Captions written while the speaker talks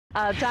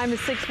Time is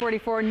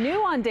 6:44.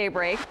 New on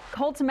Daybreak,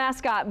 Colts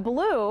mascot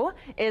Blue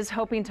is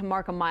hoping to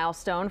mark a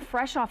milestone.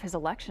 Fresh off his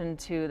election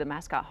to the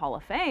Mascot Hall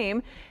of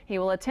Fame, he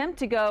will attempt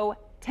to go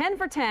 10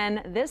 for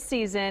 10 this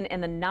season in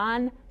the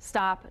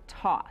non-stop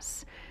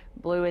toss.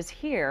 Blue is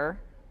here.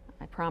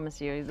 I promise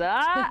you, he's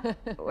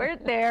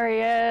there he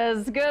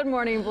is. Good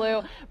morning,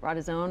 Blue. Brought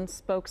his own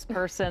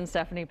spokesperson,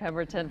 Stephanie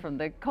Pemberton, from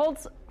the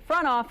Colts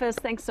front office.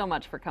 Thanks so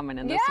much for coming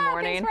in this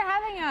morning. Thanks for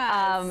having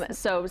us.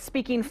 So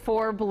speaking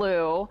for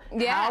Blue,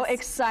 yes. How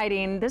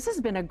exciting. This has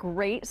been a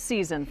great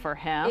season for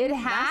him. It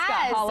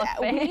has. Hall of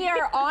Fame. We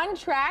are on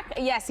track.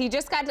 Yes, he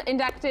just got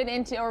inducted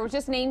into, or was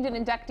just named an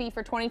inductee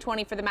for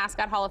 2020 for the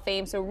Mascot Hall of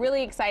Fame, so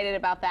really excited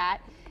about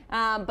that.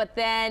 But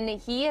then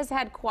he has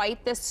had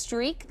quite the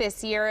streak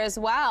this year as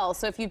well.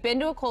 So if you've been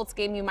to a Colts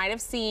game, you might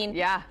have seen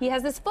he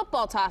has this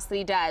football toss that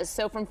he does.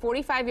 So from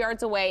 45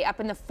 yards away, up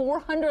in the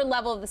 400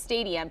 level of the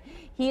stadium,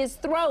 he is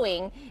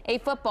throwing a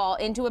football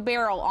into a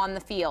barrel on the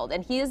field.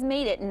 And he has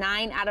made it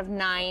 9 out of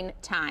 9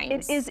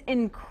 times. It is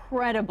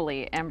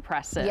incredibly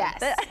impressive. Yes.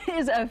 That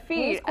is a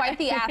feat. He's quite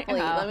the athlete,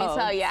 let me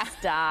tell you.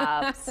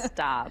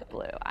 Stop,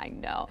 Blue. I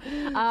know.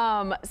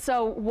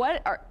 So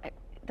what are...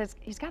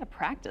 He's got to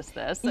practice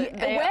this.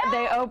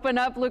 They open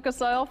up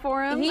Lucas Oil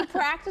for him. He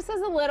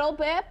practices a little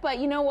bit, but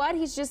you know what?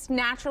 He's just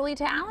naturally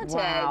talented.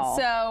 Wow.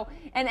 So,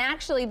 and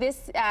actually,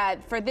 this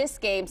for this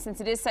game,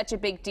 since it is such a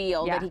big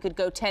deal that he could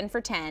go 10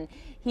 for 10,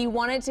 he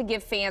wanted to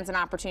give fans an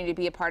opportunity to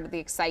be a part of the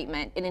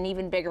excitement in an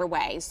even bigger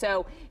way.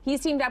 So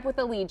he's teamed up with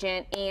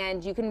Allegiant,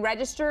 and you can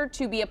register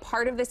to be a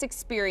part of this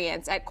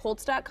experience at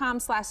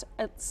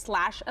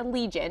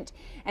Colts.com/Allegiant,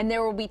 and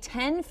there will be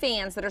 10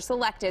 fans that are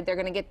selected. They're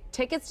going to get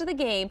tickets to the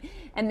game,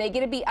 and they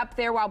get to be up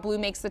there while Blue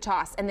makes the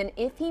toss. And then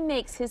if he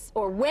makes his,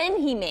 or when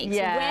he makes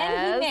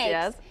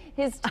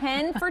his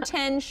 10 for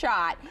 10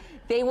 shot,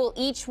 they will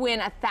each win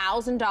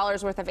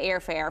 $1,000 worth of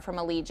airfare from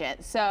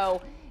Allegiant.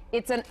 So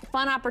it's a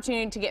fun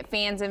opportunity to get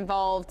fans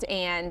involved,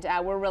 and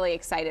we're really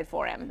excited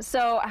for him.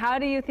 So how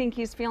do you think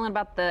he's feeling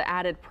about the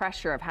added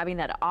pressure of having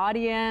that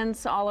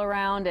audience all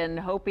around and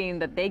hoping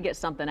that they get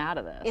something out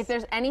of this? If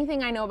there's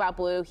anything I know about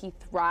Blue, he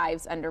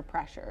thrives under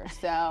pressure.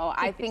 So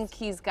I think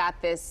he's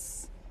got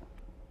this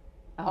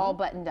all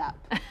buttoned up.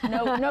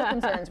 No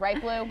concerns,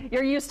 right, Blue?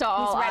 You're used to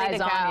all eyes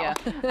on you.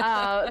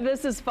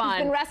 This is fun.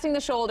 He's been resting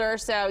the shoulder,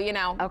 so, you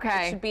know,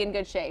 it should be in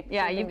good shape.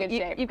 Yeah,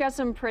 you've got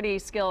some pretty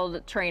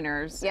skilled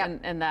trainers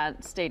in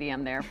that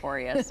stadium there for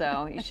you,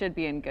 so you should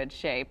be in good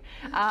shape.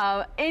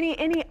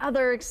 Any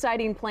other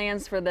exciting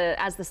plans for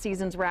as the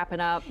season's wrapping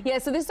up? Yeah,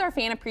 so this is our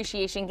fan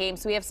appreciation game,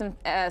 so we have some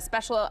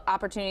special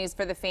opportunities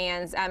for the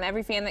fans.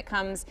 Every fan that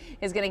comes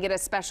is going to get a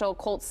special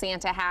Colt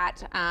Santa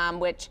hat,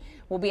 which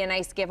will be a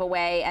nice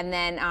giveaway, and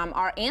then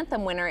our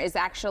anthem winner is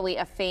actually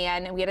a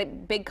fan. We had a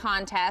big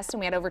contest, and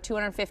we had over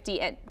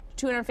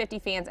 250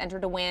 fans enter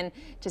to win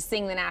to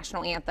sing the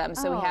national anthem.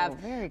 So we have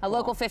a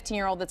local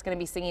 15-year-old that's going to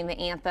be singing the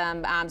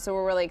anthem. So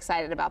we're really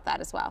excited about that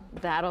as well.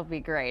 That'll be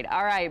great.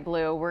 All right,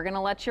 Blue, we're going to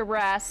let you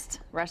rest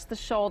the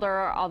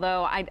shoulder.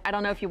 Although I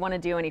don't know if you want to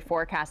do any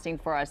forecasting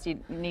for us. You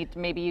need to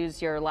maybe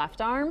use your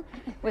left arm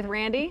with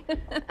Randy.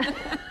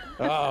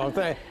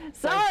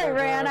 Sorry,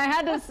 Rand. I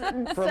had to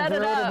set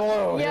it up.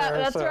 Blue yeah,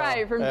 that's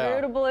right. From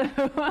Blue to Blue.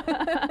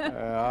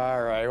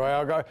 All right.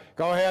 Well,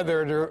 go ahead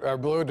there,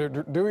 Blue.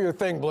 Do your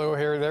thing, Blue.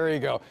 There you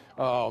go.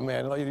 Oh,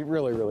 man,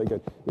 really, really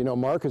good. You know,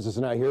 Marcus is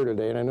not here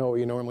today, and I know what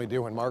you normally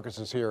do when Marcus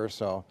is here,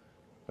 so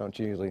don't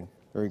you usually.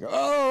 There you go.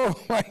 Oh,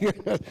 my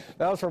goodness.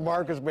 That was for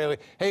Marcus Bailey.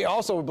 Hey,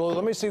 also, Blue,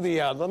 let me see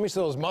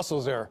those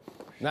muscles there.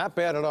 Not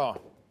bad at all.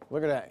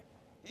 Look at that.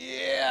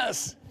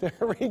 Yes. There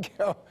we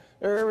go.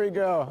 There we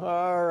go.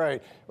 All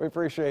right. We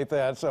appreciate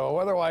that. So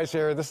otherwise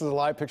here, this is a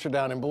live picture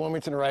down in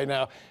Bloomington right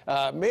now.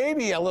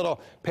 Maybe a little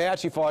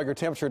patchy fog, your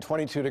temperature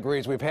 22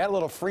 degrees. We've had a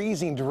little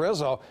freezing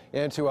drizzle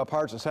into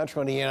parts of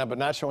central Indiana, but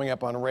not showing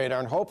up on radar,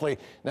 and hopefully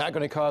not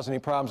going to cause any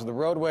problems with the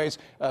roadways.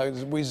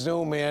 As we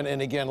zoom in,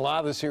 and again, a lot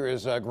of this here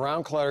is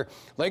ground clutter.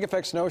 Lake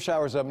effect snow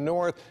showers up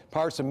north,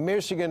 parts of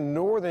Michigan,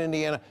 northern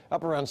Indiana,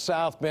 up around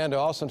South Bend,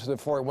 also into the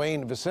Fort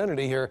Wayne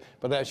vicinity here,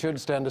 but that should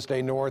tend to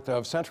stay north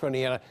of central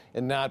Indiana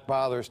and not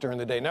bother us during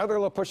the day. Another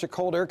little push of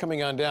cold air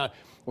coming on down.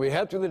 We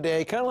head through the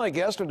day, kind of like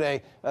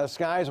yesterday,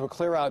 skies will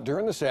clear out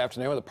during this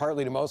afternoon with a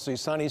partly to mostly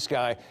sunny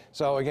sky.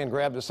 So again,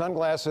 grab the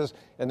sunglasses,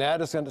 and that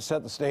is going to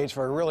set the stage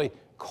for a really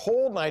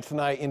cold night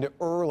tonight into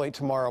early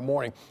tomorrow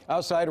morning.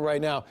 Outside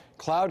right now,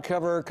 cloud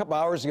cover. A couple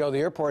hours ago, the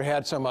airport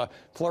had some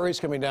flurries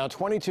coming down.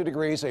 22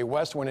 degrees, a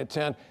west wind at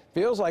 10.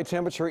 Feels like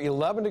temperature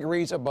 11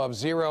 degrees above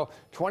zero.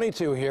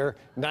 22 here,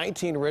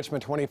 19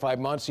 Richmond, 25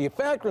 Muncie. You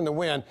factor in the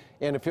wind,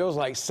 and it feels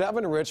like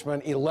 7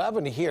 Richmond,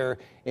 11 here,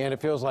 and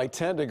it feels like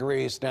 10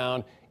 degrees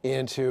down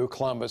into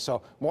Columbus.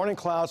 So morning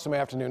clouds, some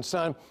afternoon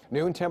sun.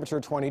 Noon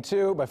temperature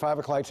 22. By 5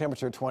 o'clock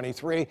temperature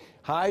 23.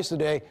 Highs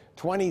today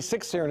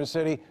 26 here in the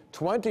city,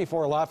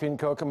 24 Lafayette and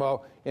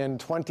Kokomo, and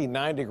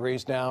 29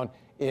 degrees down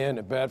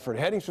in Bedford.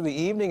 Heading through the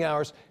evening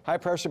hours, high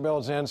pressure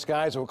builds in,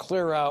 skies will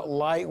clear out,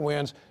 light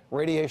winds,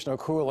 radiational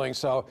cooling.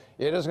 So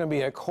it is going to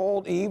be a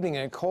cold evening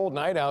and a cold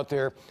night out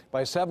there.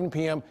 By 7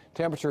 p.m.,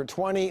 temperature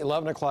 20,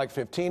 11 o'clock,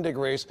 15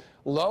 degrees.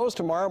 Lows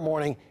tomorrow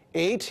morning,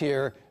 8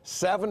 here,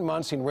 7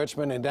 Muncie and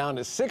Richmond, and down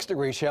to 6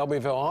 degrees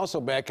Shelbyville,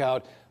 also back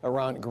out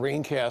around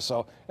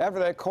Greencastle. After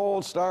that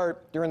cold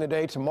start during the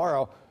day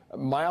tomorrow,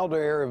 milder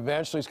air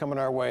eventually is coming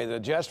our way. The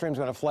jet stream is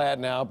going to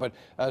flatten out, but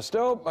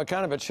still a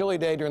kind of a chilly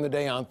day during the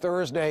day on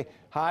Thursday.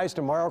 Highs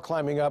tomorrow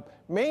climbing up,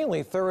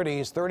 mainly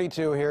 30s,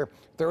 32 here,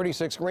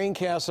 36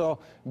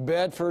 Greencastle,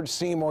 Bedford,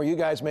 Seymour. You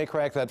guys may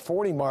crack that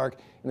 40 mark.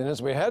 And then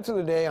as we head through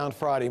the day on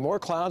Friday, more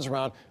clouds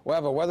around. We'll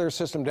have a weather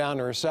system down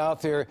to our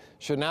south here.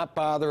 Should not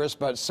bother us,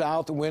 but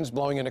south winds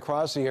blowing in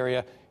across the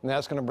area, and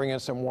that's going to bring in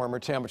some warmer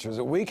temperatures.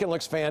 The weekend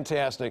looks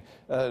fantastic.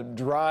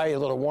 Dry, a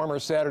little warmer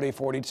Saturday,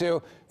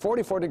 42,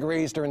 44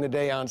 degrees during the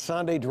day on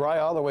Sunday. Dry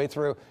all the way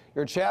through.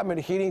 Your Chapman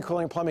Heating,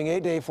 Cooling, Plumbing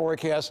 8-day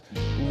forecast.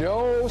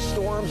 No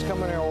storms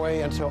coming our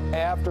way until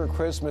after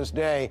Christmas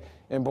Day.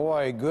 And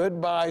boy,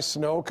 goodbye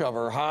snow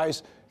cover.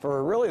 Highs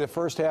for really the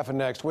first half of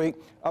next week.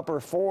 Upper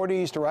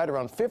 40s to right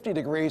around 50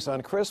 degrees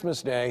on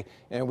Christmas Day.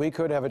 And we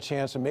could have a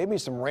chance of maybe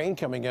some rain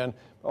coming in,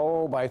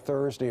 by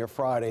Thursday or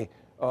Friday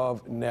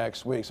of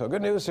next week. So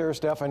good news here,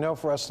 Steph. I know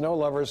for us snow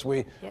lovers,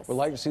 we would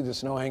like to see the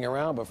snow hang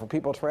around, but for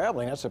people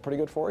traveling, that's a pretty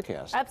good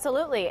forecast.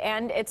 Absolutely,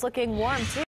 and it's looking warm too.